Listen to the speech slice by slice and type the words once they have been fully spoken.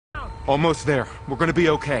Almost there. We're gonna be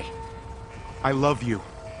okay. I love you.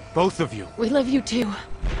 Both of you. We love you too.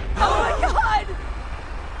 Oh my God!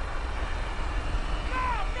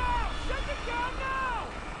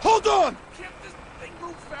 Hold on! Can't this thing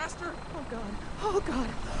move faster? Oh God! Oh God!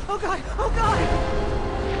 Oh God! Oh God!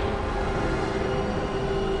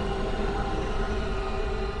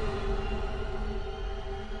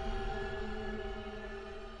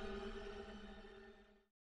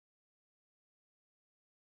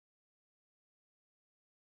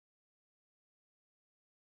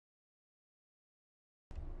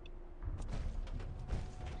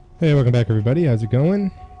 Hey, welcome back everybody. How's it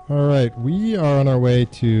going? Alright, we are on our way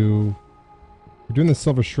to... We're doing the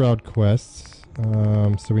Silver Shroud quests.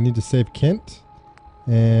 So we need to save Kent.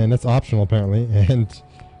 And that's optional apparently. And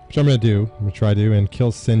which I'm going to do. I'm going to try to. And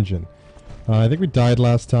kill Sinjin. I think we died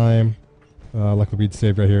last time. Luckily we'd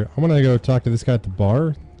saved right here. I'm going to go talk to this guy at the bar.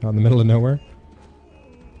 Out in the middle of nowhere.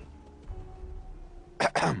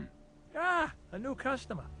 Ah, a new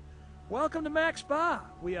customer. Welcome to Mac's Bar.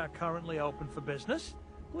 We are currently open for business.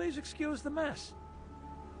 Please excuse the mess.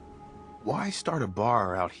 Why start a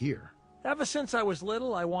bar out here? Ever since I was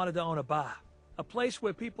little, I wanted to own a bar. A place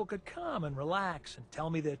where people could come and relax and tell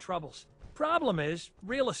me their troubles. Problem is,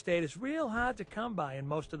 real estate is real hard to come by in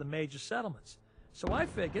most of the major settlements. So I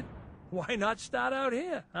figured, why not start out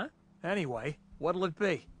here, huh? Anyway, what'll it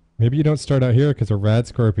be? Maybe you don't start out here because a rad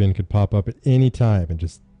scorpion could pop up at any time and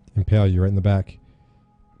just impale you right in the back.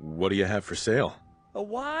 What do you have for sale? A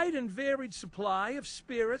wide and varied supply of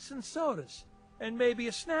spirits and sodas. And maybe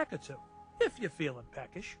a snack or two, if you're feeling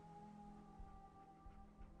peckish.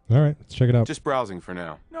 Alright, let's check it out. Just browsing for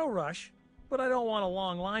now. No rush, but I don't want a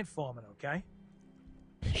long line forming, okay?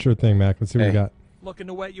 Sure thing, Mac. Let's see what we got. Looking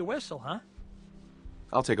to wet your whistle, huh?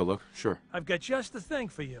 I'll take a look, sure. I've got just the thing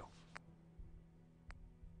for you.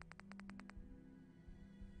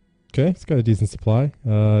 Okay, it's got a decent supply.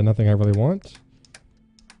 Nothing I really want.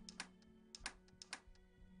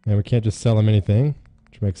 And we can't just sell him anything,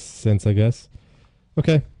 which makes sense, I guess.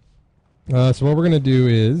 Okay. So what we're going to do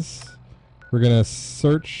is we're going to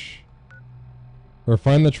search or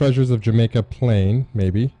find the treasures of Jamaica Plain,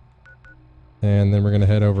 maybe. And then we're going to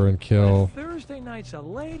head over and kill... Thursday nights are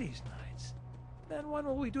ladies' nights. Then when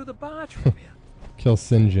will we do the bar trivia? Kill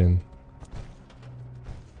Sinjin. Is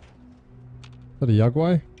that a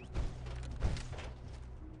Yagwai? I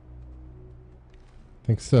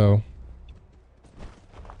think so.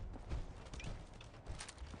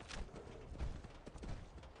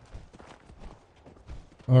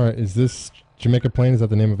 Alright, is this Jamaica Plain? Is that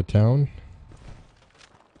the name of a town?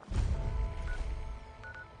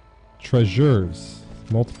 Treasures.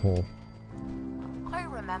 Multiple. I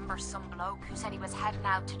remember some bloke who said he was heading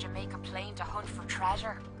out to Jamaica Plain to hunt for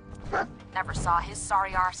treasure. Never saw his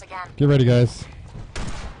sorry arse again. Get ready, guys.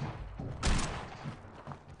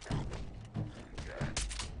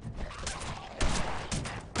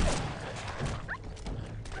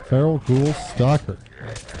 Feral Ghoul Stalker.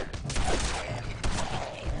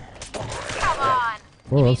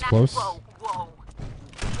 Whoa, that was close. Whoa, whoa.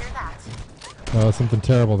 You hear that? Oh, it's something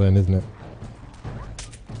terrible then, isn't it?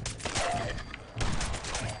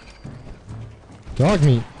 Dog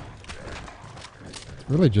meat.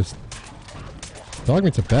 Really just... Dog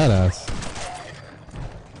meat's a badass.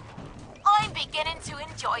 I'm beginning to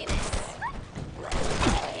enjoy this.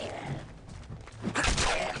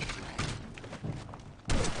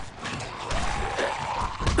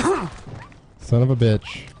 Son of a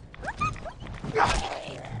bitch.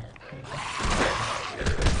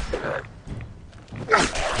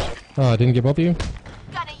 Oh, I didn't get both of you?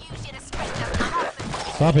 Gonna use you to spring the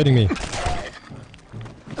coffin. Stop hitting me.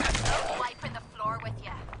 Wiping the floor with you.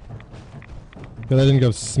 Yeah, that didn't go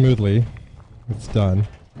smoothly. It's done.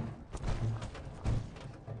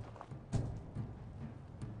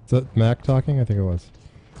 Is that Mac talking? I think it was.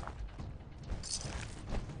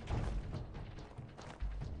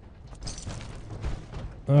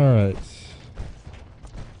 Alright.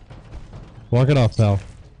 Walk it off, pal.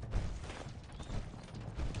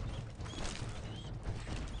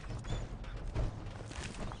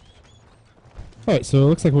 Alright, so it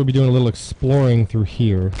looks like we'll be doing a little exploring through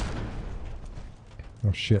here.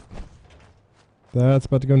 Oh shit. That's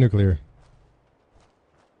about to go nuclear.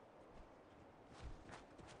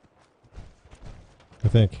 I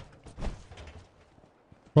think.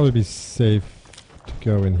 Probably be safe to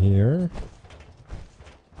go in here.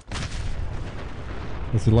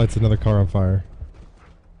 Unless it lights another car on fire.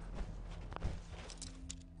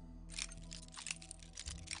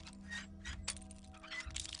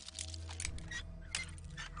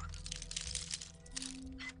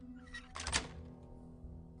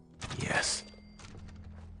 Yes.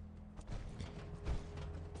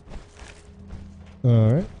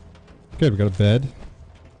 Alright. Good, we got a bed.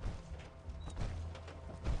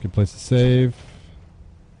 Good place to save.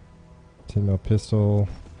 10 mm pistol.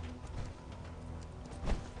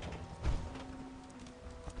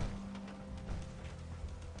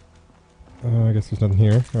 I guess there's nothing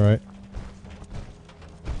here. Alright.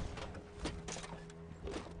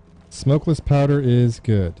 Smokeless powder is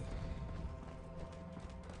good.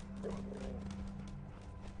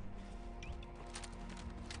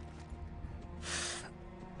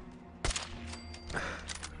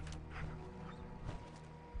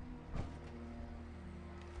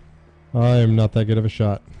 I am not that good of a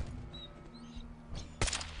shot.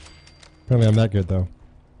 Apparently I'm that good though.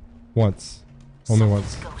 Once. Only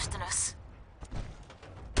once. Ghosting us.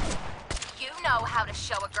 You know how to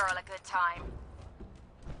show a girl a good time.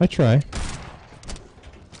 I try.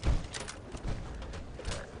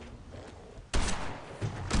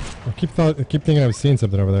 I keep thinking I was seeing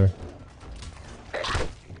something over there. Is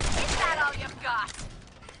that all you've got?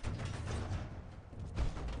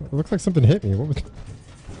 It looks like something hit me. What was?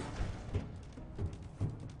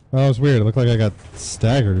 Oh, it was weird. It looked like I got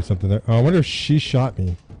staggered or something there. Oh, I wonder if she shot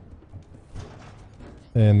me.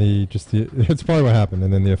 And it's probably what happened,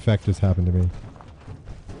 and then the effect just happened to me.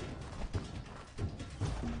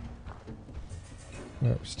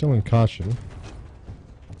 Alright, we're still in caution.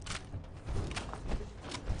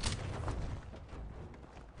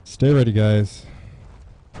 Stay ready, guys.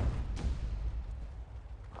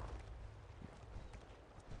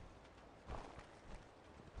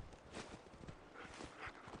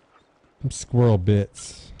 Some squirrel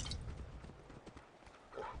bits.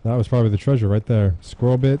 That was probably the treasure right there.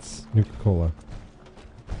 Squirrel bits, Nuka-Cola.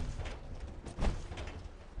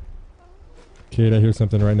 Kate, I hear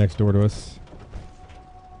something right next door to us.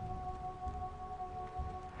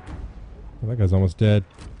 Oh, that guy's almost dead.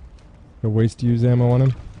 Go waste use ammo on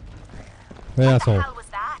him. Hey, asshole. What the hell was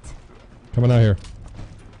that? Coming out here.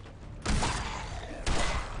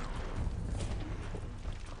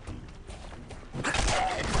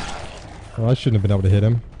 Well, I shouldn't have been able to hit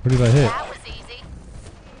him. What did I hit? That was easy.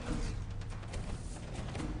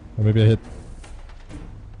 Or maybe I hit...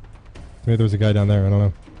 Maybe there was a guy down there. I don't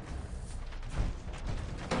know.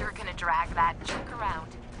 You're gonna drag that jerk around.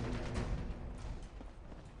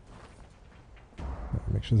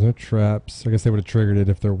 Make sure there's no traps. I guess they would have triggered it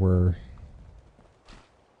if there were.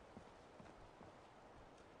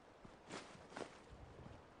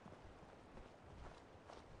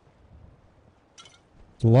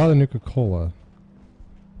 A lot of Nuka-Cola.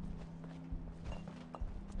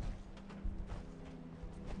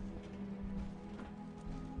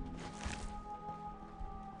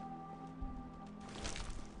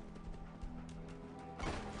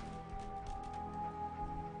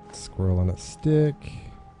 Squirrel on a stick.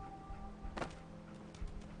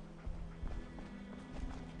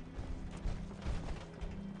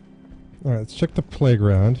 Alright, let's check the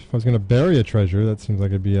playground. If I was going to bury a treasure, that seems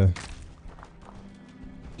like it'd be a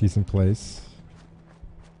decent place.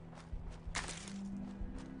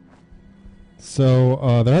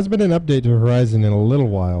 So, there hasn't been an update to Horizon in a little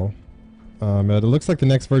while. It looks like the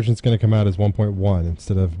next version is going to come out as 1.1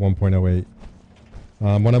 instead of 1.08.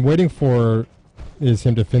 What I'm waiting for is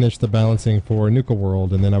him to finish the balancing for Nuka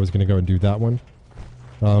World, and then I was going to go and do that one.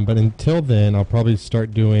 But until then, I'll probably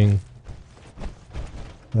start doing...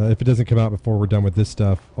 if it doesn't come out before we're done with this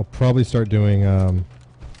stuff, I'll probably start doing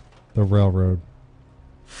the railroad.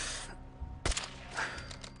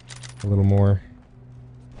 A little more.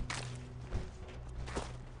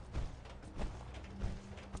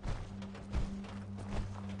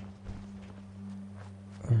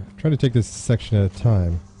 Try to take this section at a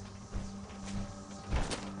time.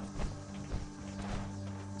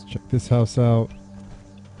 Let's check this house out.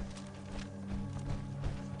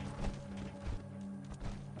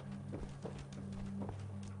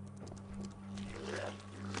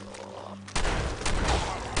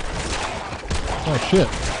 Oh shit.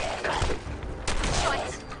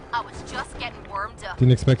 Shit. I was just getting warmed up.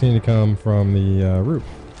 Didn't expect any to come from the roof.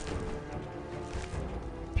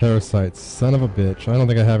 Parasites. Son of a bitch. I don't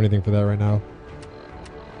think I have anything for that right now.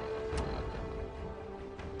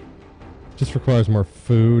 Just requires more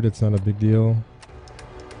food. It's not a big deal.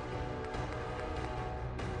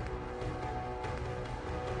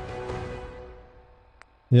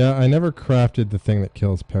 Yeah, I never crafted the thing that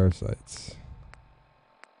kills parasites.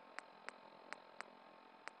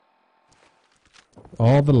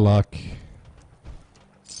 All the luck.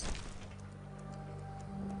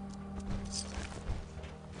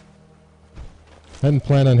 Hadn't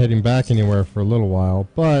planned on heading back anywhere for a little while,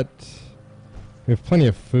 but we have plenty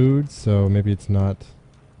of food, so maybe it's not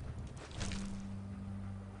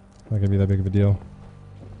gonna be that big of a deal.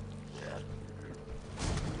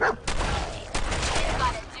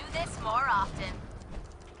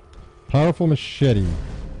 Powerful machete.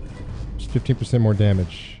 Just 15% more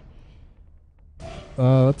damage.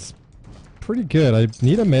 That's pretty good. I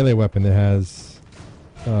need a melee weapon that has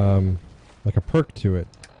like a perk to it.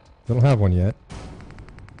 I don't have one yet.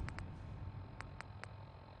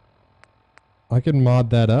 I can mod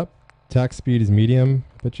that up. Attack speed is medium.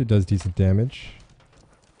 Bet you it does decent damage.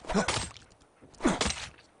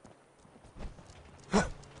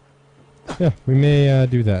 Yeah, we may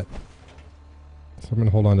do that. So I'm going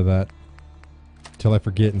to hold on to that until I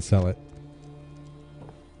forget and sell it.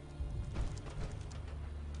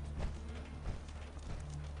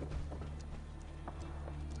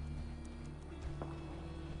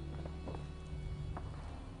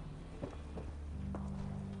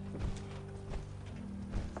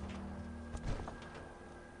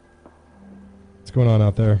 What's going on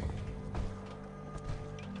out there?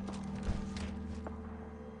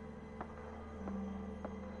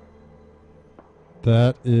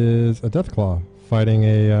 That is a Deathclaw fighting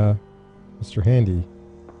a Mr. Handy.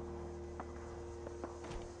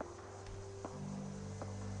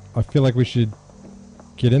 I feel like we should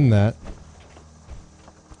get in that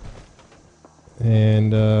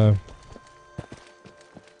and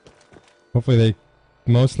hopefully they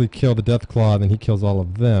mostly kill the Deathclaw and then he kills all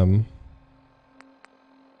of them.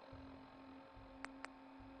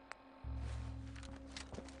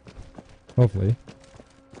 Hopefully.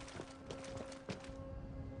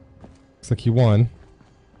 Looks like he won.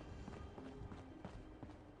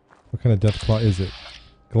 What kind of Deathclaw is it?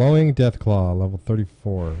 Glowing Deathclaw, level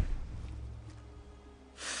 34.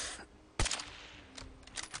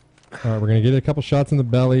 Alright, we're gonna get a couple shots in the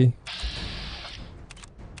belly.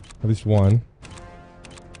 At least one.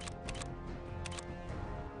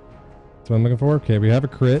 That's what I'm looking for. Okay, we have a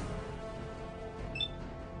crit.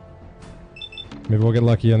 Maybe we'll get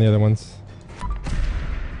lucky on the other ones.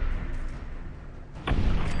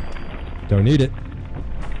 Don't need it.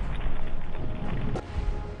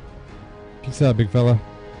 Peace out, big fella.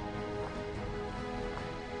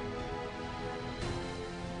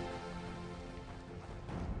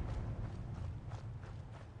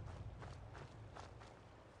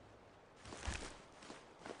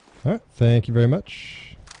 Alright, thank you very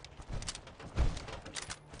much.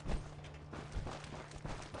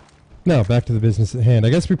 Now, back to the business at hand. I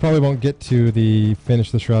guess we probably won't get to the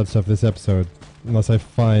finish the shroud stuff this episode. Unless I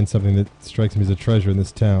find something that strikes me as a treasure in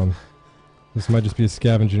this town. This might just be a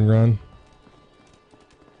scavenging run.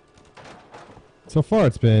 So far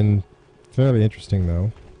it's been fairly interesting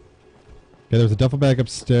though. Okay, there's a duffel bag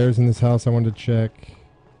upstairs in this house I wanted to check.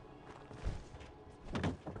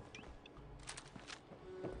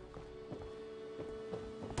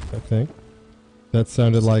 I think. That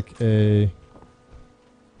sounded like a...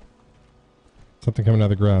 something coming out of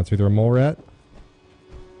the ground. It's either a mole rat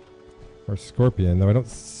or scorpion, though I don't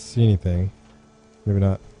see anything. Maybe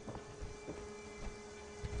not.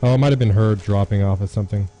 Oh, it might have been her dropping off of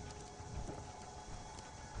something.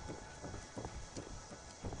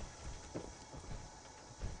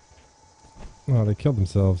 Oh, they killed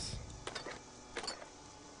themselves.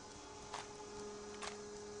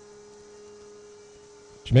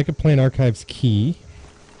 Jamaica Plain Archives key.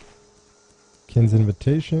 Ken's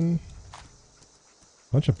invitation.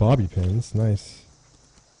 Bunch of bobby pins. Nice.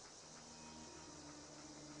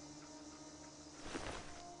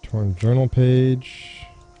 Torn journal page.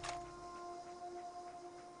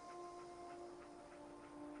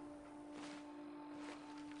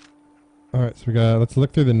 Alright, so let's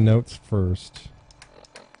look through the notes first.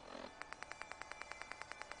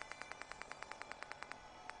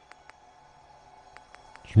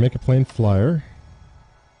 Jamaica Plain flyer.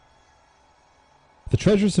 The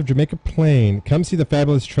treasures of Jamaica Plain. Come see the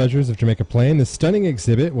fabulous treasures of Jamaica Plain. This stunning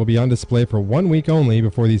exhibit will be on display for 1 week only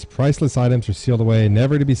before these priceless items are sealed away,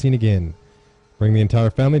 never to be seen again. Bring the entire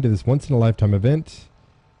family to this once-in-a-lifetime event.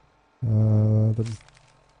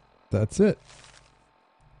 That's it.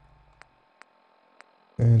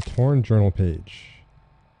 And torn journal page.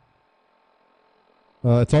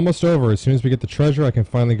 It's almost over. As soon as we get the treasure, I can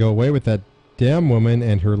finally go away with that damn woman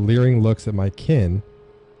and her leering looks at my kin.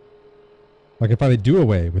 I can finally do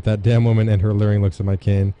away with that damn woman and her leering looks at my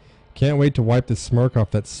kin. Can't wait to wipe the smirk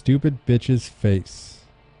off that stupid bitch's face.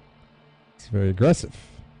 It's very aggressive.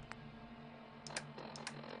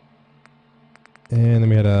 And then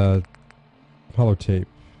we had a holotape.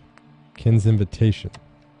 Ken's invitation.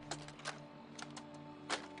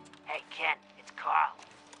 Hey, Ken, it's Carl.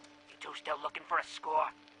 You two still looking for a score?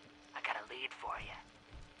 I got a lead for you.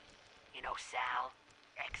 You know Sal,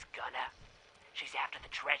 ex-gunner? She's after the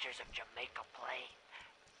treasures of Jamaica Plain.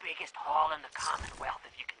 Biggest haul in the Commonwealth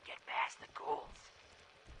if you can get past the ghouls.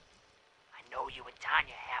 I know you and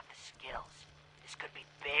Tanya have the skills. This could be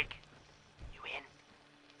big. You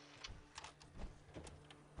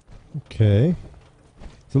in? Okay.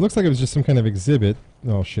 So it looks like it was just some kind of exhibit.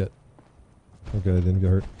 Oh shit. Okay, I didn't get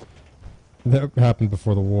hurt. That happened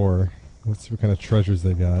before the war. Let's see what kind of treasures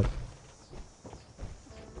they got.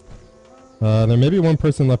 There may be one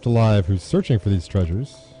person left alive who's searching for these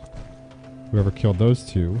treasures. Whoever killed those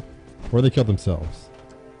two. Or they killed themselves.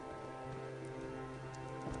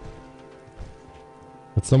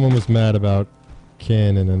 But someone was mad about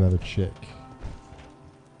Ken and another chick.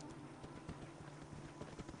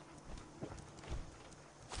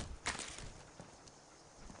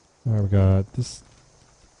 Alright, we got this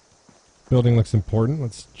building looks important.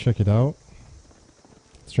 Let's check it out.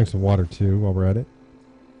 Let's drink some water too while we're at it.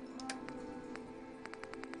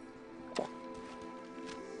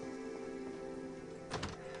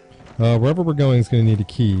 Wherever we're going is going to need a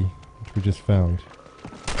key, which we just found.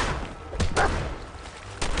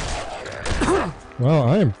 Wow,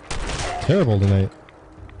 I am terrible tonight.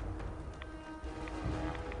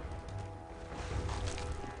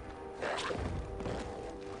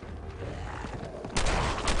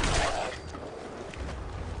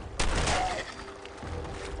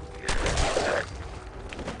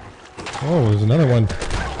 Oh, there's another one.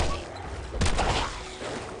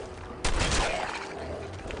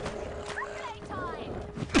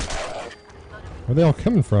 Where are they all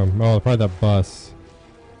coming from? Oh, probably that bus.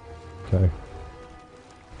 Okay.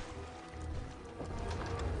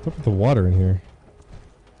 What's up with the water in here?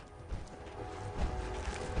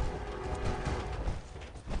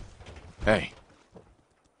 Hey.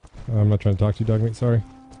 I'm not trying to talk to you, dog meat. Sorry.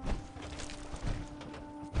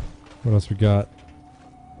 What else we got?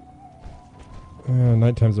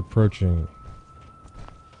 Nighttime's approaching.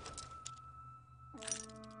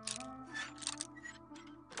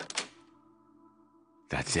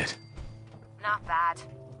 That's it. Not bad.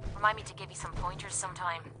 Remind me to give you some pointers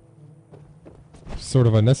sometime. Sort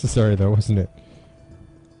of unnecessary though, wasn't it?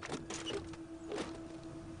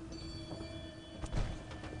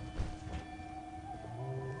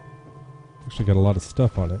 Actually got a lot of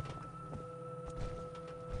stuff on it.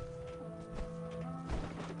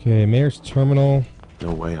 Okay, Mayor's Terminal.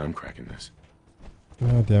 No way I'm cracking this.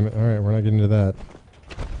 Oh, damn it. Alright, we're not getting into that.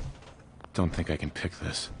 Don't think I can pick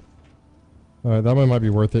this. Alright, that one might be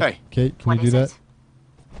worth it. Hey. Kate, can What you do is that? it?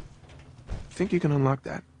 Think you can unlock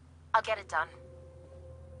that? I'll get it done.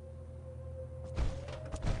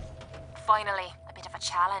 Finally, a bit of a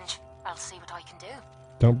challenge. I'll see what I can do.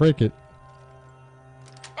 Don't break it.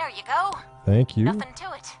 There you go. Thank you. Nothing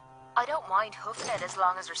to it. I don't mind hoofing it as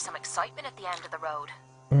long as there's some excitement at the end of the road.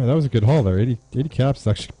 Alright, that was a good haul there. 80 caps is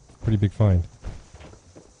actually a pretty big find.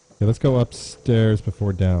 Okay, let's go upstairs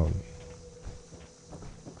before down.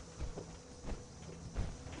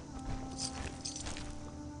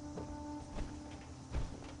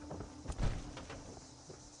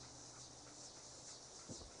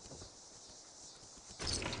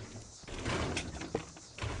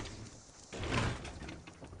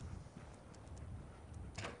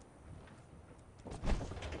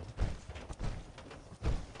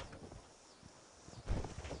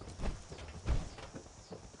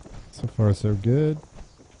 So far, so good.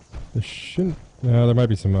 There shouldn't... No, there might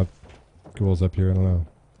be some ghouls up here. I don't know.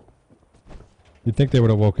 You'd think they would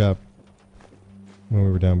have woke up when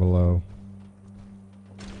we were down below.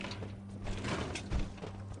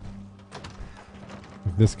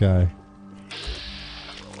 Like this guy.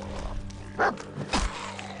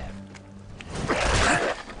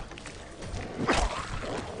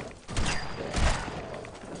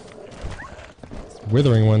 It's a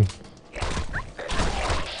withering one.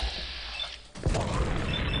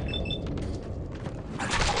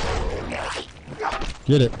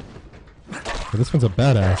 Get it. Oh, this one's a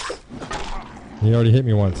badass. He already hit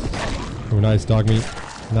me once. Oh, nice, dog meat.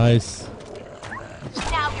 Nice.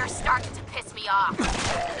 Now you're starting to piss me off.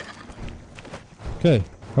 Okay.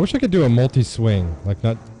 I wish I could do a multi-swing. Like,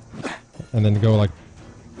 not... And then go, like...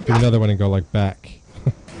 Do another one and go, like, back.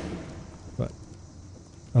 But...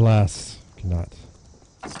 Alas, cannot.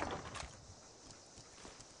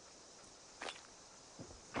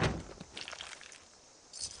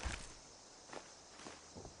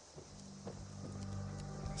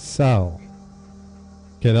 Sal.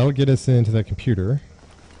 Okay, that'll get us into that computer.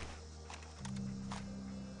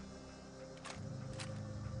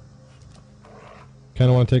 Kind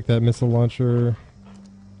of want to take that missile launcher.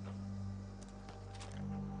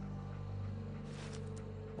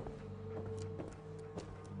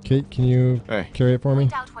 Kate, can you carry it for me?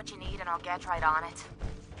 Find out what you need and I'll get right on it.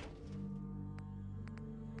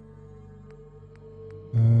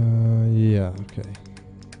 Yeah, okay.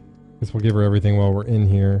 Guess we'll give her everything while we're in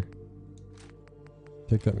here.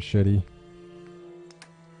 Take that machete.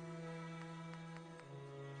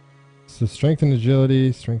 So strength and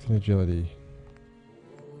agility, strength and agility.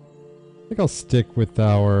 I think I'll stick with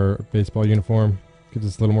our baseball uniform. Gives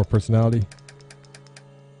us a little more personality.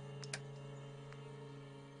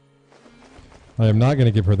 I am not going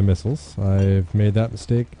to give her the missiles. I've made that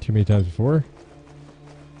mistake too many times before.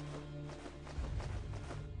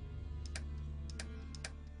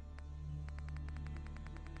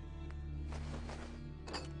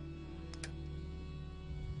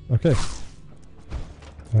 Okay.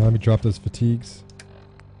 Let me drop those fatigues.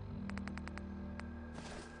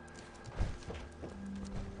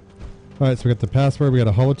 Alright, so we got the password. We got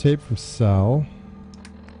a holotape from Sal.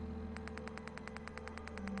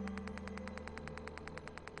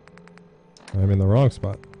 I'm in the wrong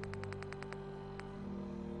spot.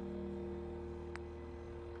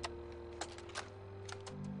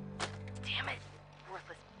 Damn it!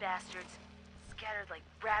 Worthless bastards. Scattered like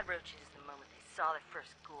rad roaches the moment they saw their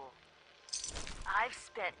first ghoul. I've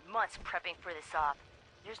spent months prepping for this op.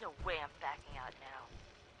 There's no way I'm backing out now.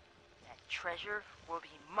 That treasure will be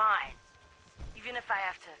mine. Even if I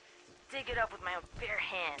have to dig it up with my own bare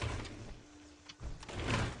hands.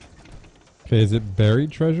 Okay, is it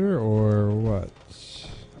buried treasure or what?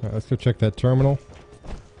 Alright, let's go check that terminal.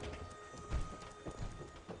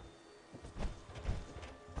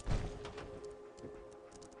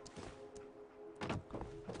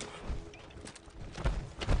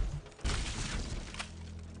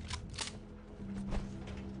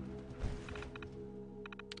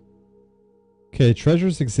 Okay,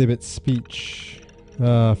 treasures exhibit speech.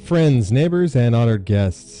 Friends, neighbors, and honored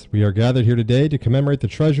guests, we are gathered here today to commemorate the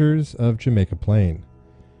treasures of Jamaica Plain.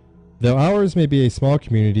 Though ours may be a small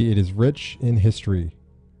community, it is rich in history,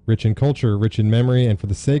 rich in culture, rich in memory, and for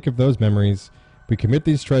the sake of those memories, we commit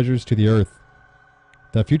these treasures to the earth,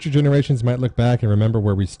 that future generations might look back and remember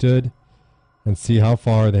where we stood and see how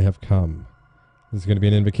far they have come. This is going to be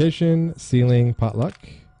an invocation, sealing, potluck.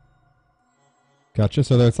 Gotcha.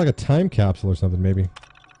 So it's like a time capsule or something, maybe.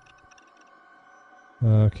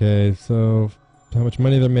 Okay, so how much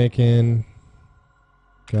money they're making.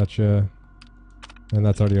 Gotcha. And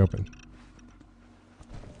that's already open.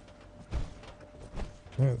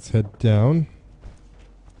 All right, let's head down.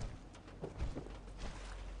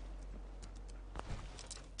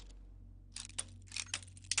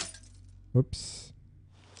 Whoops.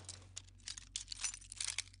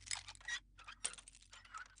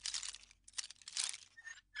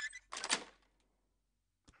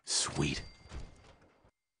 Sweet.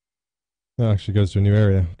 Oh, actually goes to a new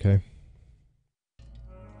area. Okay.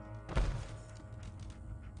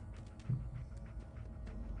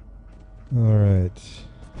 All right.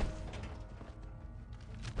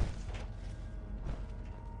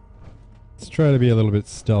 Let's try to be a little bit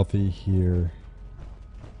stealthy here.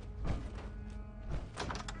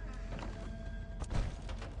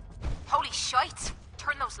 Holy shite!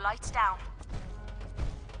 Turn those lights down.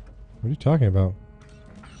 What are you talking about?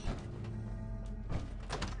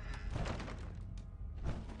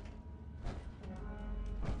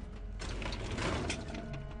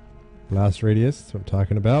 Blast radius, that's what I'm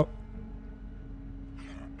talking about.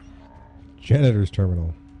 Janitor's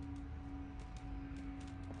terminal.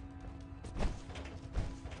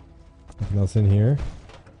 Nothing else in here.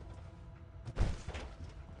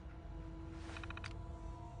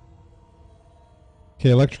 Okay,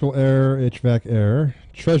 electrical error, HVAC error.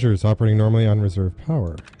 Treasures operating normally on reserve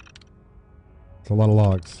power. It's a lot of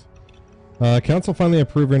logs. Council finally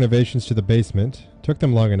approved renovations to the basement. Took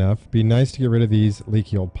them long enough. Be nice to get rid of these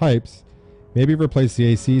leaky old pipes. Maybe replace the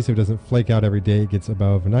AC so it doesn't flake out every day it gets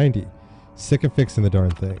above 90. Sick of fixing the darn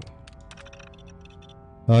thing.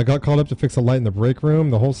 Got called up to fix a light in the break room.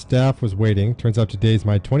 The whole staff was waiting. Turns out today's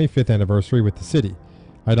my 25th anniversary with the city.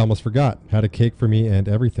 I'd almost forgot. Had a cake for me and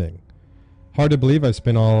everything. Hard to believe I've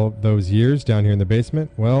spent all those years down here in the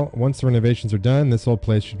basement. Well, once the renovations are done, this old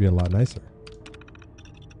place should be a lot nicer.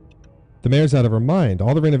 The mayor's out of her mind.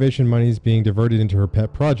 All the renovation money's being diverted into her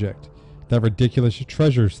pet project. That ridiculous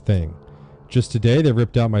treasures thing. Just today, they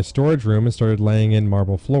ripped out my storage room and started laying in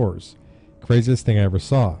marble floors. Craziest thing I ever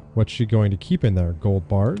saw. What's she going to keep in there? Gold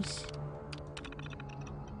bars?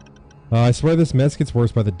 I swear this mess gets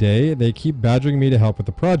worse by the day. They keep badgering me to help with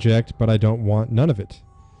the project, but I don't want none of it.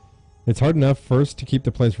 It's hard enough first to keep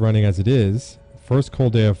the place running as it is. First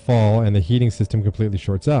cold day of fall and the heating system completely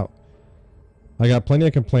shorts out. I got plenty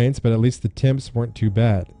of complaints, but at least the temps weren't too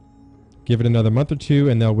bad. Give it another month or two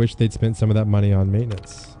and they'll wish they'd spent some of that money on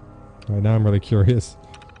maintenance. Alright, now I'm really curious.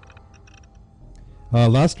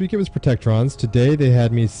 Last week it was Protectrons. Today they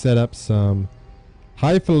had me set up some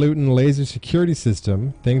Highfalutin laser security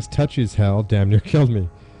system. Things touchy as hell. Damn near killed me.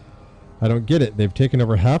 I don't get it. They've taken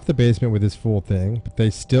over half the basement with this fool thing, but they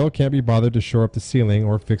still can't be bothered to shore up the ceiling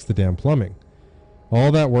or fix the damn plumbing.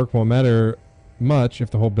 All that work won't matter much if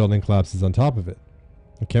the whole building collapses on top of it.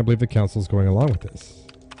 I can't believe the council's going along with this.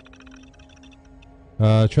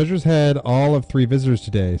 Treasures had all of 3 visitors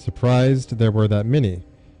today. Surprised there were that many.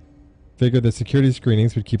 Figured the security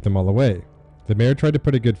screenings would keep them all away. The mayor tried to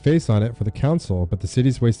put a good face on it for the council, but the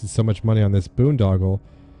city's wasted so much money on this boondoggle,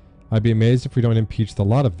 I'd be amazed if we don't impeach the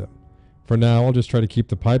lot of them. For now, I'll just try to keep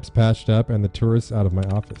the pipes patched up and the tourists out of my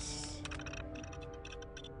office.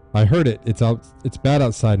 I heard it. It's bad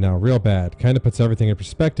outside now. Real bad. Kinda puts everything in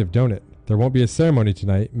perspective, don't it? There won't be a ceremony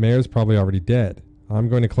tonight. Mayor's probably already dead. I'm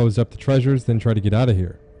going to close up the treasures, then try to get out of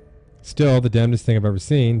here. Still, the damnedest thing I've ever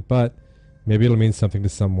seen, but maybe it'll mean something to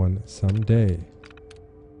someone someday.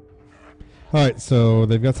 Alright, so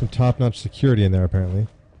they've got some top-notch security in there, apparently.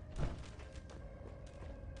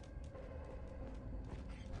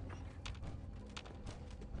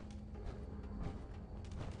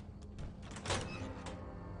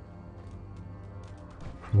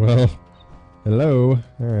 Well, hello.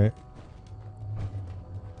 Alright.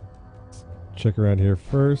 Check around here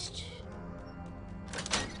first.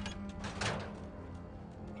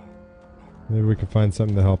 Maybe we can find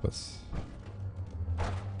something to help us.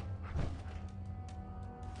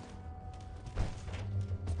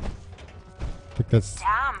 I think that's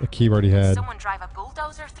a key we already had. Someone drive a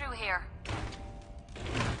bulldozer through here.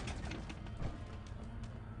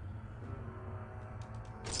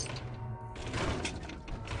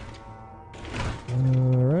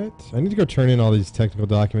 Alright. I need to go turn in all these technical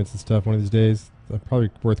documents and stuff one of these days. They're probably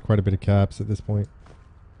worth quite a bit of caps at this point.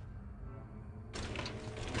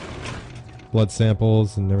 Blood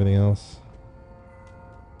samples and everything else.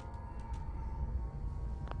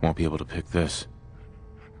 Won't be able to pick this.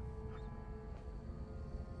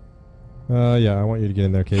 Yeah, I want you to get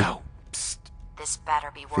in there, Kate. No. Psst. This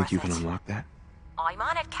better be worth Think you it. can unlock that? I'm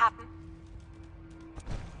on it, Captain.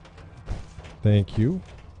 Thank you.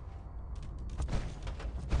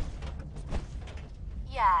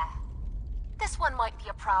 Yeah. This one might be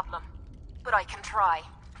a problem, but I can try.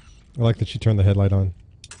 I like that she turned the headlight on.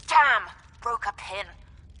 Damn! Broke a pin.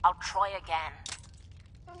 I'll try again.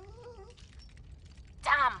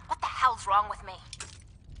 Damn! What the hell's wrong with me?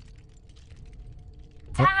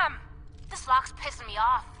 Damn! This lock's pissing me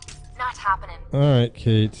off. Not happening. Alright,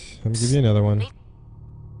 Kate. Let me give you another one.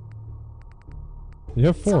 You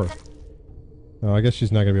have 4. Something? Oh, I guess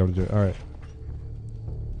she's not gonna be able to do it. Alright.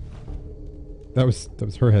 That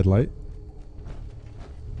was her headlight.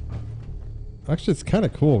 Actually, it's kind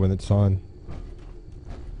of cool when it's on.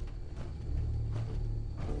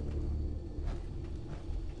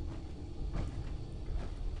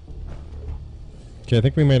 Okay, I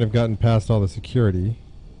think we might have gotten past all the security.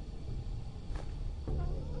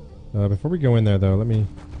 Before we go in there, though, let me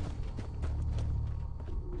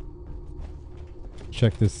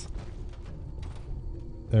check this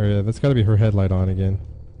area. That's got to be her headlight on again.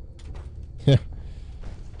 Yeah.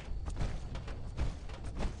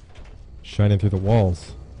 Shining through the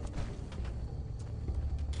walls.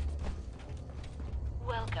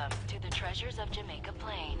 Welcome to the Treasures of Jamaica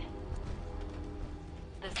Plain.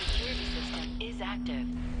 The security system is active.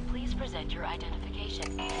 Please present your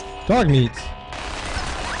identification. Dog meat.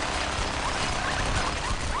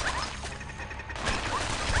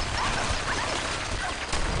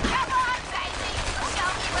 Come on, baby! Show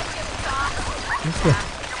me what you've got!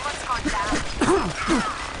 Your one's gone down.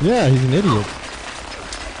 Yeah, he's an idiot. Good!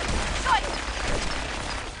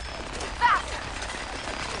 Faster!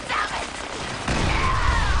 Damn it!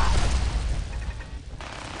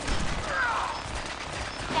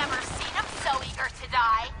 Never seen him so eager to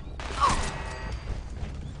die.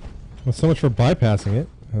 Well, so much for bypassing it.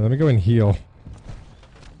 Let me go and heal.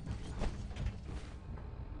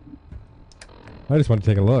 I just want to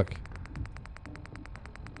take a look.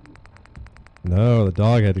 No, the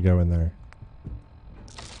dog had to go in there.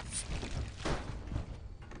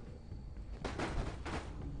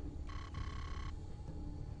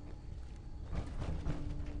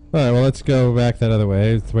 Alright, well, let's go back that other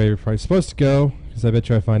way. It's the way we're probably supposed to go, because I bet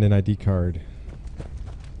you I find an ID card.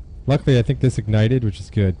 Luckily, I think this ignited, which is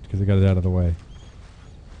good, because I got it out of the way.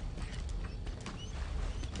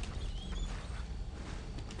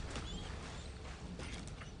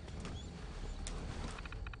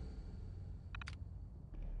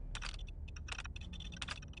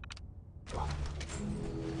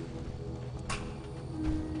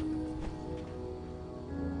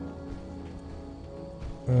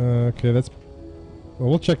 Okay, that's... Well,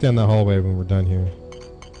 we'll check down the hallway when we're done here.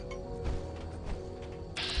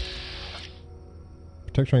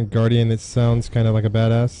 Tectron Guardian, it sounds kind of like a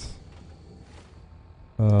badass.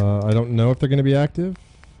 I don't know if they're going to be active,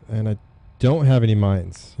 and I don't have any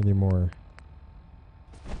mines anymore.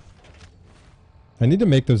 I need to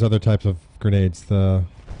make those other types of grenades, the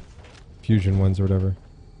fusion ones or whatever.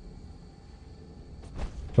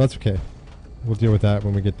 But that's okay. We'll deal with that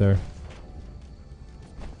when we get there.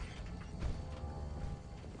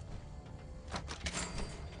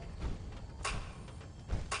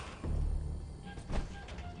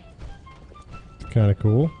 Kind of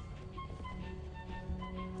cool.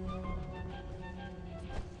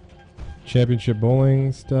 Championship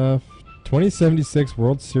bowling stuff. 2076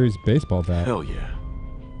 World Series baseball bat. Hell yeah.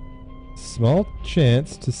 Small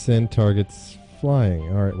chance to send targets flying.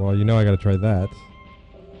 Alright, well, you know I gotta try that.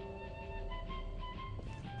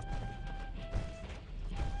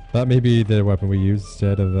 That may be the weapon we use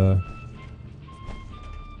instead of the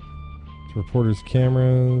reporters'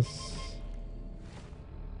 cameras.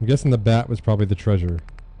 I'm guessing the bat was probably the treasure.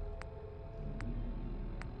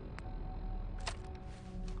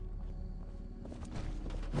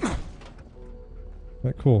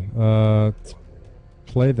 Alright, cool. Let's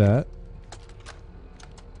play that.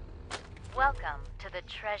 Welcome to the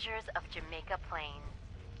treasures of Jamaica Plain.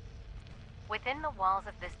 Within the walls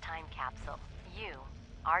of this time capsule, you,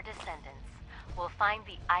 our descendants, will find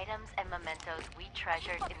the items and mementos we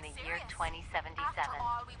treasured in the year 2077.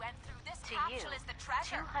 To you,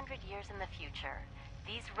 200 years in the future,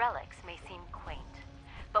 these relics may seem quaint,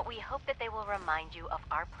 but we hope that they will remind you of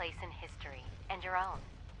our place in history and your own.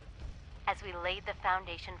 As we laid the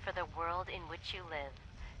foundation for the world in which you live,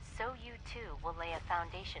 so you too will lay a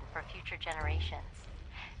foundation for future generations.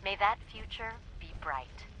 May that future be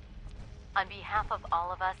bright. On behalf of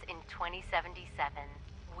all of us in 2077,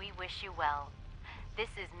 we wish you well. This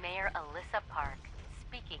is Mayor Alyssa Park,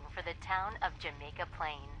 speaking for the town of Jamaica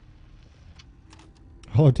Plain.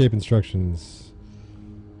 Holotape instructions.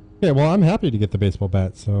 Yeah, well, I'm happy to get the baseball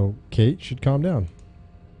bat, so Kate should calm down.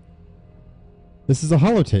 This is a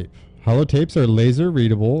holotape. Holotapes are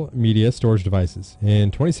laser-readable media storage devices.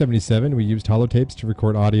 In 2077, we used holotapes to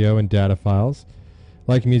record audio and data files,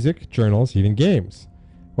 like music, journals, even games.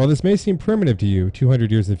 While this may seem primitive to you,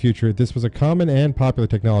 200 years in the future, this was a common and popular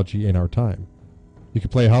technology in our time. You can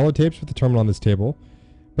play holotapes with the terminal on this table.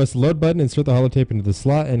 Press the load button, insert the holotape into the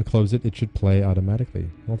slot, and close it. It should play automatically.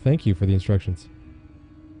 Well, thank you for the instructions.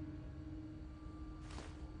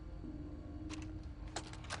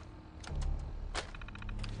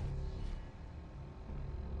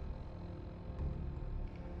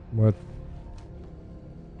 What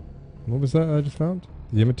was that I just found?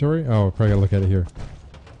 The inventory? Oh, probably gotta look at it here.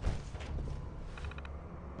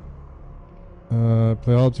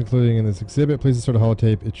 Play all including in this exhibit. Please insert a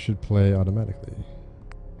holotape. It should play automatically.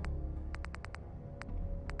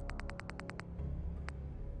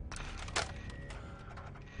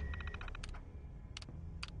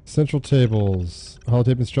 Central tables.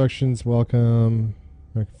 Holotape instructions. Welcome.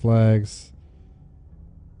 American flags.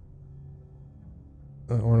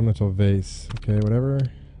 Ornamental vase. Okay, whatever.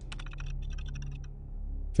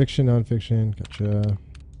 Fiction, non-fiction. Gotcha.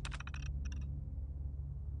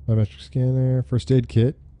 Biometric scanner. First aid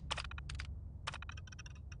kit.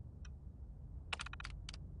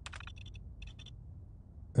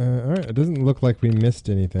 Alright, it doesn't look like we missed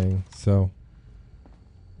anything, so...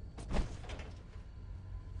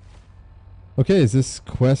 Okay, is this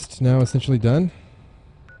quest now essentially done?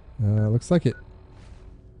 Looks like it.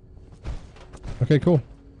 Okay, cool.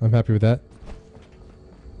 I'm happy with that.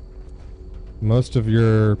 Most of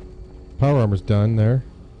your power armor's done there,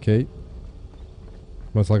 Kate.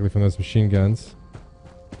 Most likely from those machine guns.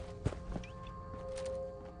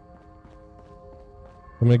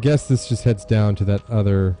 I'm gonna guess this just heads down to that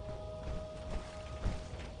other...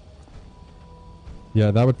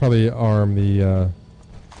 Yeah, that would probably arm the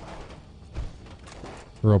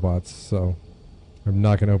robots, so I'm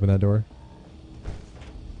not gonna open that door.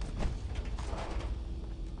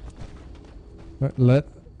 Right, let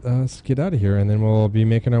us get out of here, and then we'll be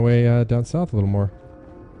making our way down south a little more.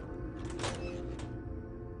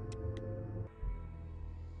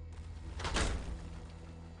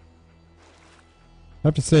 I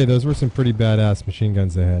have to say, those were some pretty badass machine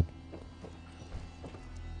guns they had.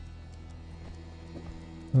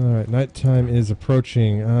 Alright, nighttime is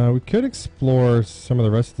approaching. We could explore some of the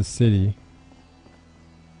rest of the city.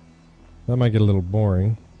 That might get a little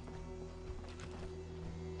boring.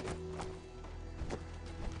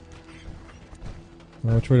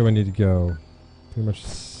 Which way do I need to go? Pretty much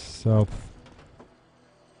south,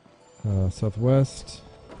 southwest.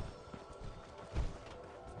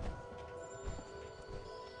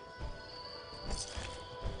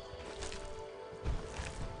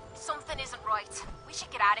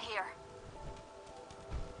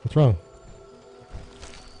 What's wrong?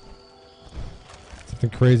 Something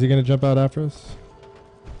crazy gonna jump out after us?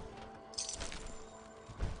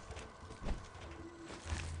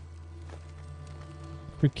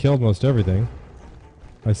 We killed most everything.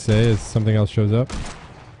 I say as something else shows up.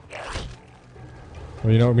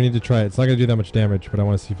 Well, you know what? We need to try it. It's not gonna do that much damage, but I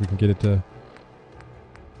want to see if we can get it to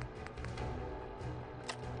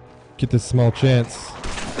get this small chance.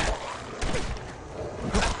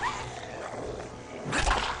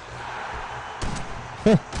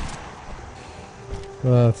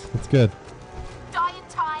 That's good. Dying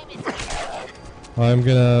time is I'm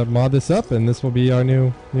gonna mod this up, and this will be our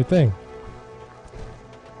new thing.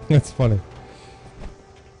 That's funny.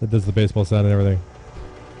 It does the baseball sound and everything.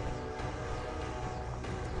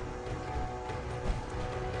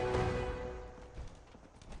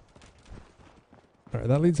 Alright,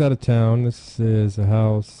 that leads out of town. This is a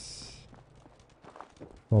house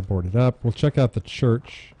all boarded up. We'll check out the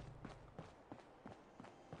church.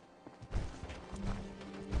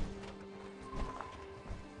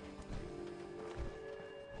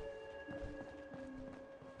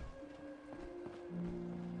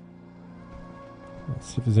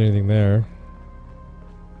 Let's see if there's anything there.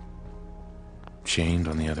 Chained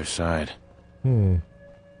on the other side. Now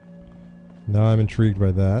I'm intrigued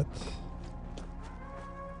by that.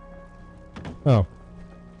 Oh.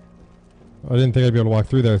 I didn't think I'd be able to walk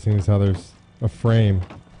through there, seeing as how there's a frame.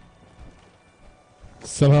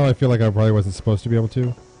 Somehow I feel like I probably wasn't supposed to be able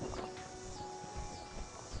to.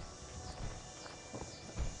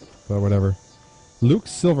 But whatever. Luke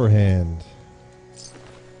Silverhand.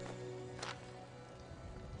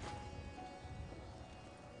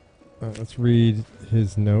 Alright, let's read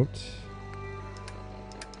his note.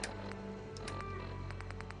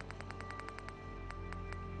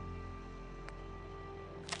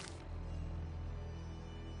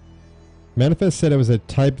 Manifest said it was a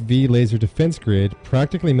Type V laser defense grade,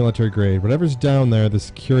 practically military grade. Whatever's down there, the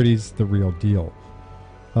security's the real deal.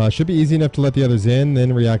 Should be easy enough to let the others in,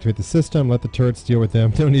 then reactivate the system, let the turrets deal with them.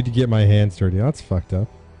 Don't need to get my hands dirty. Oh, that's fucked up.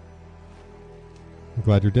 I'm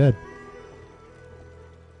glad you're dead.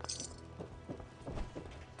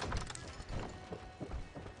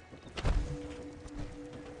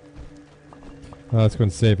 Let's go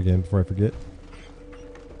and save again before I forget.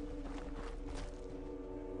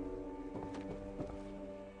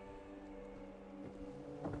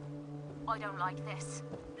 I don't like this.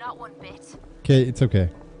 Not one bit. Okay, it's okay.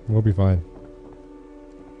 We'll be fine.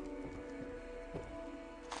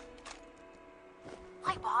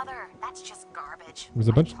 Why bother? That's just garbage. There's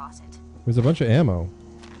a bunch. Toss it. There's a bunch of ammo.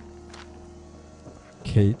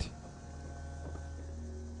 Kate.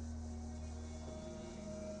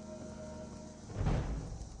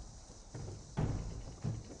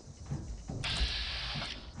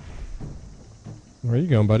 Where are you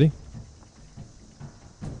going, buddy?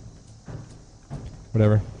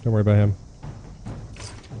 Whatever. Don't worry about him.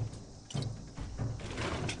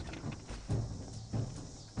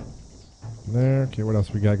 There. Okay, what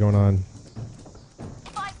else we got going on?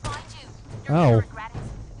 If I find you, you're Ow. gonna regret it.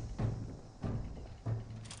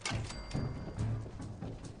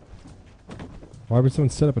 Why would someone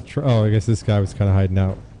set up a trap? Oh, I guess this guy was kind of hiding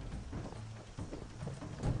out.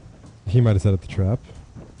 He might have set up the trap.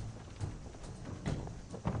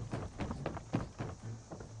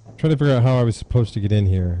 Trying to figure out how I was supposed to get in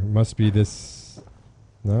here. It must be this.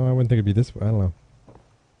 No, I wouldn't think it'd be this way. I don't know.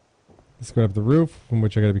 Let's go up the roof, from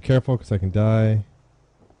which I gotta be careful because I can die.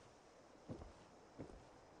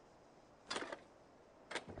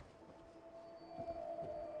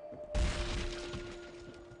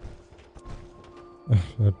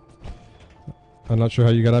 I'm not sure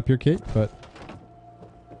how you got up here, Kate, but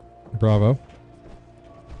bravo.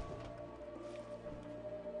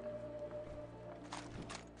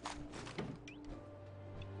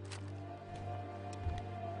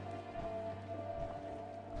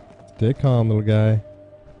 Stay calm, little guy.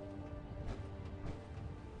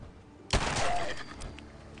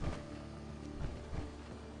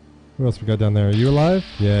 Who else we got down there? Are you alive?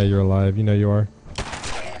 Yeah, you're alive. You know you are.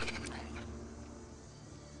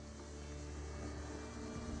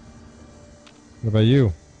 What about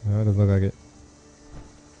you? No, it doesn't look like it.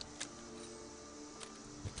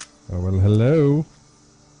 Oh, well, hello.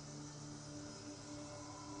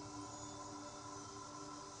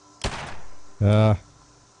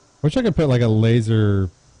 Wish I could put like a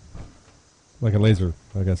laser, I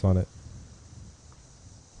guess, on it.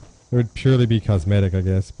 It would purely be cosmetic, I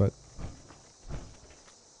guess, but...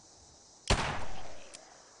 Come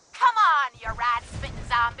on, you rat-spitting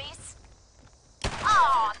zombies.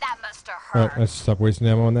 Oh, that must have hurt. Alright, let's stop wasting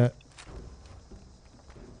ammo on that.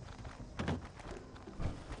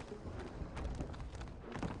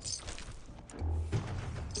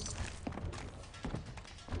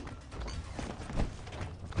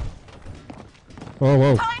 Whoa,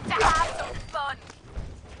 whoa. Time to have some fun.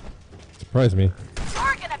 Surprise me.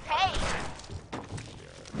 You're gonna pay.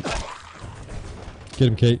 Get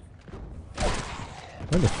him, Kate.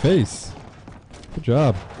 Right in the face. Good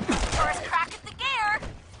job. First crack at the gear.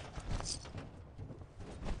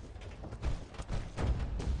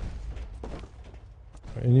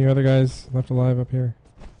 Any other guys left alive up here?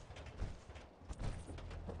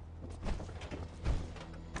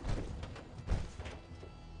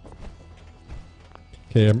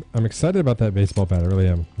 Okay, I'm excited about that baseball bat. I really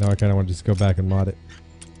am. Now I kind of want to just go back and mod it.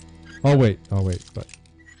 I'll wait, but...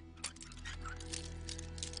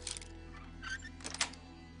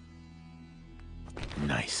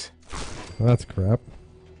 Nice. Well, that's crap.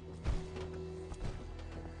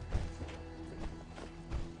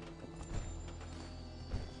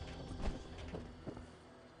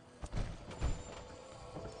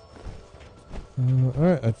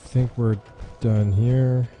 Alright, I think we're done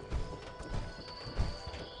here.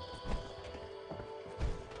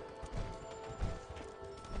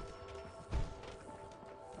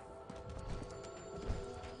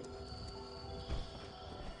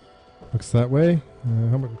 Looks that way.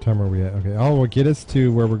 How much time are we at? Okay, I'll get us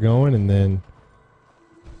to where we're going, and then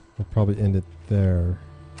we'll probably end it there.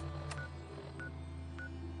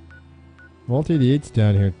 Vault 88's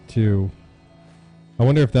down here too. I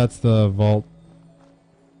wonder if that's the Vault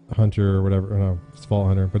Hunter or whatever. Or no, it's Vault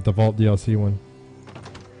Hunter, but the Vault DLC one.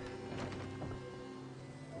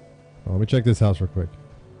 Oh, let me check this house real quick.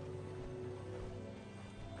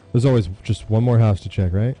 There's always just one more house to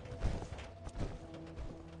check, right?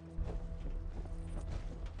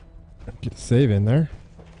 Get a save in there.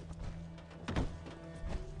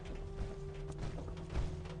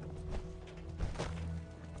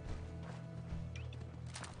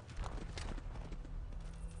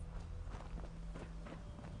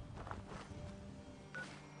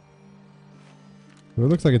 Well, it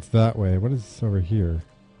looks like it's that way. What is this over here?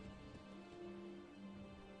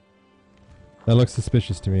 That looks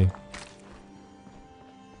suspicious to me.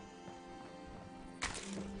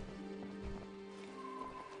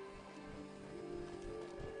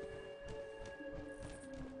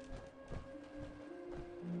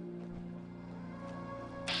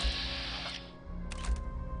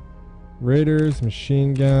 Raiders,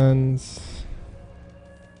 machine guns.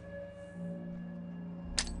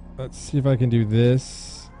 Let's see if I can do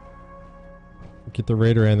this. Get the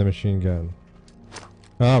raider and the machine gun.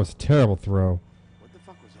 Oh, that was a terrible throw. What the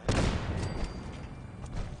fuck was that?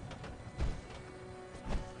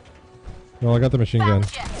 Well, I got the machine gun.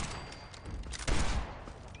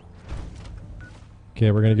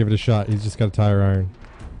 Okay, we're gonna give it a shot. He's just got a tire iron.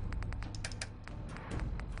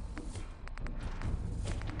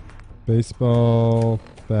 Baseball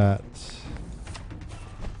bat.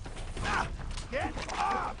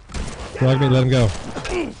 Drag me, let him go.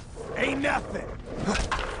 Ain't nothing.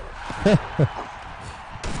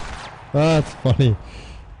 That's funny.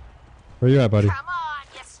 Where you at, buddy? Come on,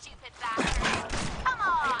 you stupid bastard. Come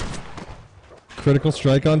on. Critical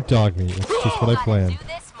strike on dog meat. That's just what I planned. Do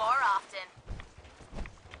this more often.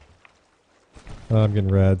 I'm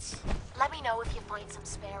getting rads. Let me know if you find some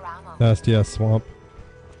spare ammo. Nasty ass swamp.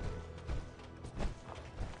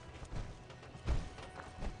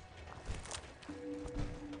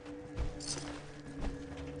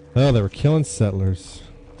 Oh, they were killing settlers.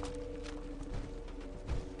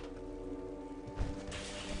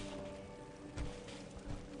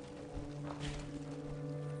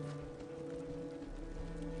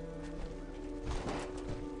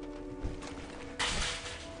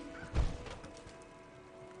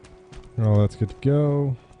 Oh, that's good to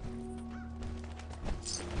go.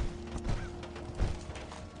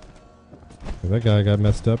 That guy got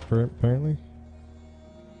messed up, apparently.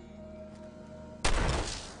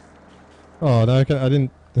 Oh, now I didn't...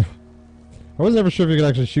 I wasn't ever sure if you could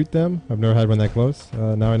actually shoot them. I've never had one that close.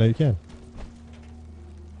 Now I know you can.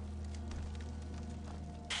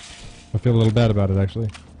 I feel a little bad about it, actually.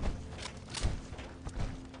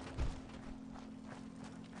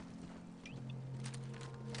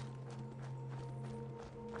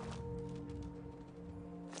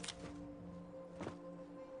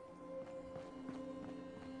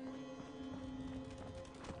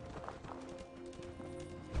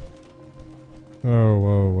 Oh,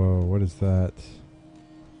 whoa, whoa, what is that?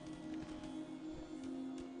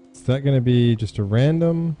 Is that going to be just a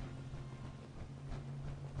random?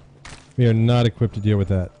 We are not equipped to deal with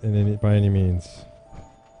that by any means.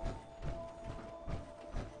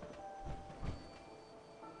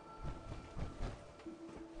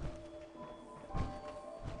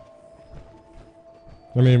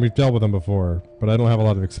 I mean, we've dealt with them before, but I don't have a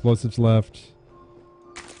lot of explosives left.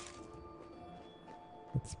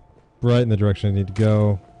 right in the direction I need to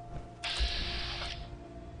go.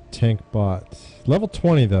 Tank bot. Level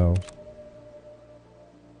 20 though.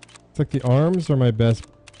 It's like the arms are my best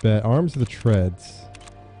bet. Arms or the treads.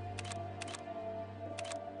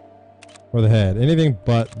 Or the head. Anything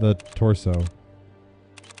but the torso.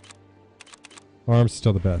 Arms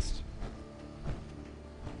still the best.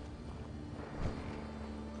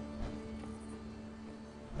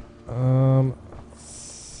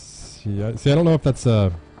 See, I don't know if that's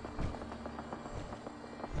like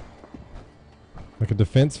a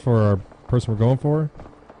defense for our person we're going for,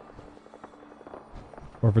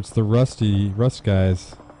 or if it's the rust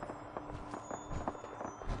guys.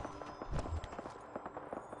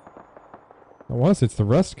 I want to say it's the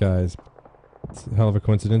rust guys. It's a hell of a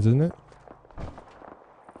coincidence, isn't it?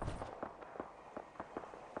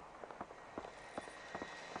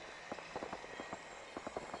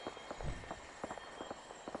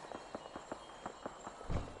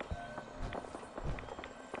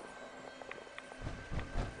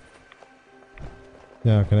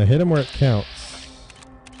 Now, can I hit him where it counts?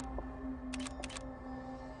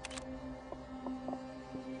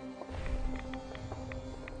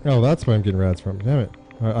 Oh, that's where I'm getting rats from. Damn it.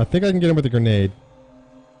 I think I can get him with a grenade.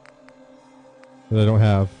 That I don't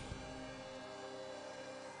have.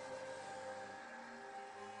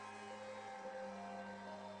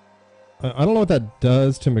 I don't know what that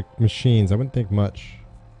does to machines. I wouldn't think much.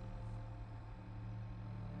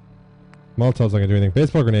 Molotov's not going to do anything.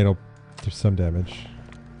 Baseball grenade will do some damage.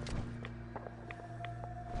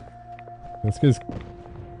 Let's get his...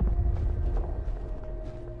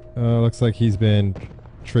 looks like he's been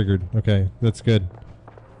triggered. Okay, that's good.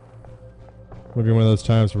 Maybe one of those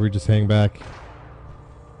times where we just hang back.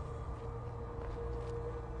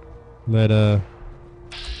 Let, oh,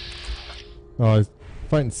 he's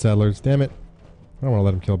fighting settlers. Damn it. I don't want to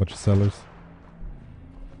let him kill a bunch of settlers.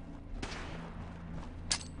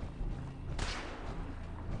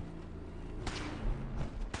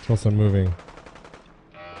 It's also moving.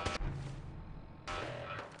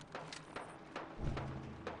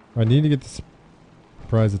 I need to get the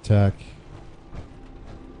surprise attack.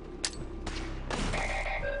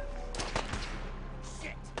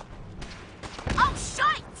 Shit. Oh,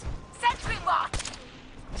 shite! Sentry bot!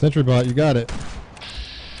 Sentry bot, you got it.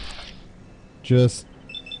 Just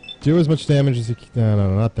do as much damage as you can.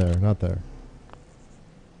 No, not there, not there.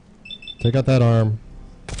 Take out that arm.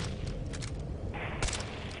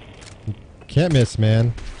 You can't miss,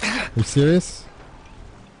 man. Are you serious?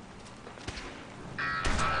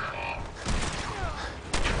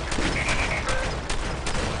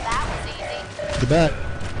 That.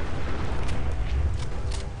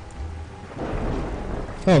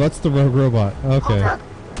 Oh, that's the rogue robot. Okay.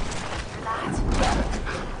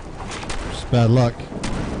 Just bad luck.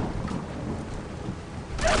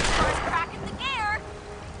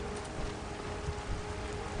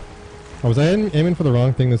 Oh, was I aiming for the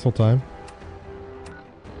wrong thing this whole time?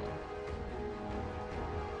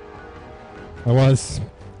 I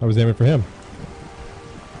was aiming for him.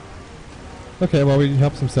 Okay, well, we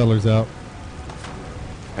helped some settlers out.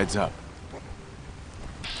 Heads up.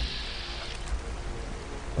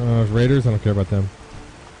 Raiders, I don't care about them.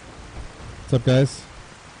 What's up, guys?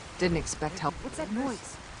 Didn't expect help. What's that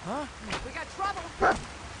noise? Huh? We got trouble!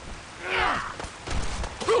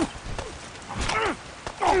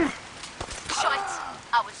 Shite!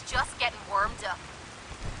 I was just getting warmed up.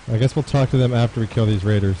 I guess we'll talk to them after we kill these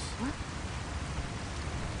raiders. What?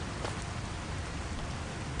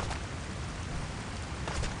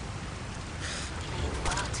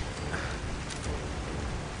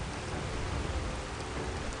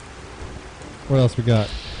 What else we got?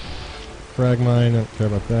 Frag mine, I don't care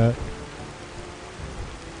about that.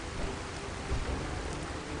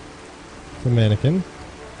 It's a mannequin.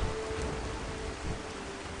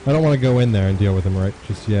 I don't want to go in there and deal with them right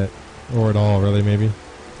just yet. Or at all, really, maybe.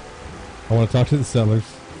 I want to talk to the settlers.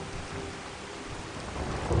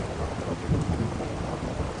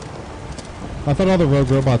 I thought all the rogue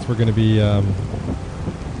robots were going to be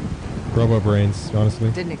robo brains, honestly.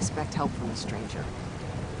 Didn't expect help from a stranger.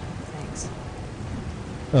 Thanks.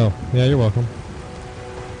 Oh, yeah, you're welcome.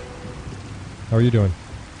 How are you doing?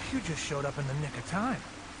 You just showed up in the nick of time.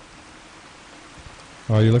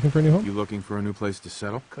 Oh, are you looking for a new home? You looking for a new place to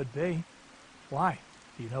settle? Could be. Why?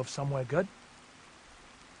 Do you know of somewhere good?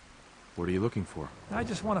 What are you looking for? I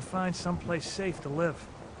just want to find someplace safe to live,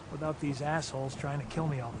 without these assholes trying to kill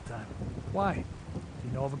me all the time. Why? Do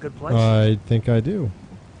you know of a good place? I think I do.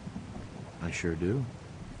 I sure do.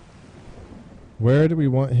 Where do we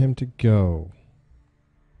want him to go?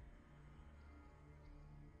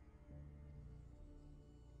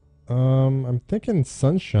 I'm thinking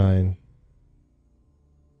sunshine.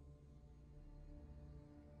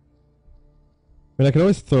 I mean, I could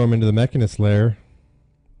always throw him into the Mechanist lair.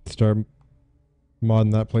 Start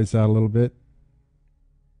modding that place out a little bit.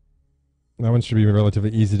 That one should be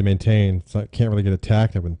relatively easy to maintain. So it can't really get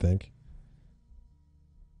attacked, I wouldn't think.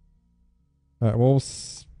 Alright, well,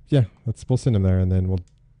 yeah, we'll send him there and then we'll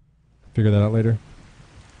figure that out later.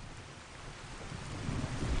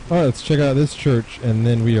 Alright, let's check out this church and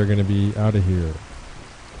then we are going to be out of here.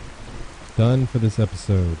 Done for this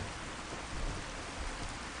episode.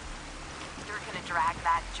 You're gonna drag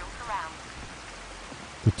that junk around.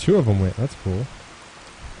 The two of them went. That's cool.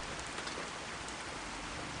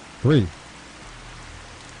 3.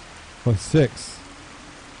 Oh, 6.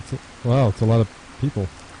 Wow, it's a lot of people.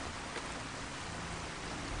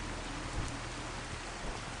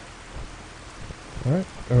 Alright,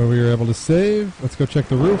 we were able to save. Let's go check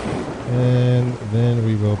the roof, and then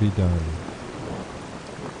we will be done.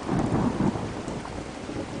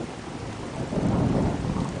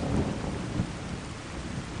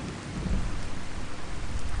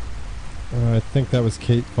 I think that was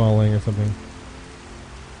Kate falling or something.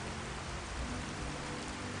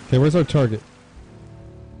 Okay, where's our target?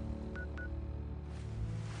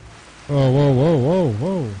 Oh, whoa, whoa, whoa,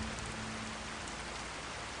 whoa.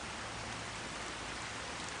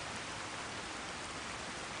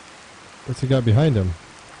 What's he got behind him?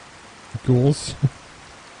 Ghouls?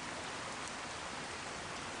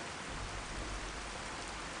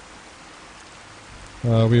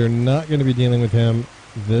 We are not going to be dealing with him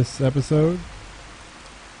this episode.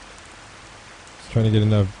 Just trying to get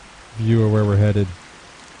enough view of where we're headed.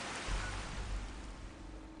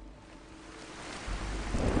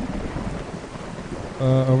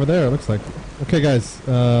 Over there, it looks like. Okay, guys,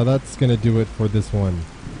 that's going to do it for this one.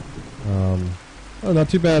 Oh, not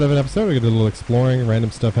too bad of an episode. We did a little exploring.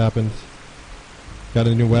 Random stuff happened. Got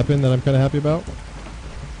a new weapon that I'm kind of happy about.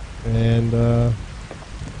 And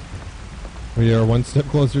we are one step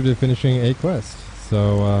closer to finishing a quest.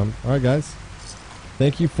 So, alright guys.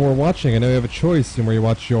 Thank you for watching. I know you have a choice in where you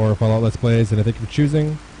watch your Fallout Let's Plays, and I thank you for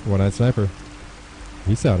choosing One Eyed Sniper.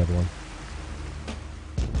 Peace out, everyone.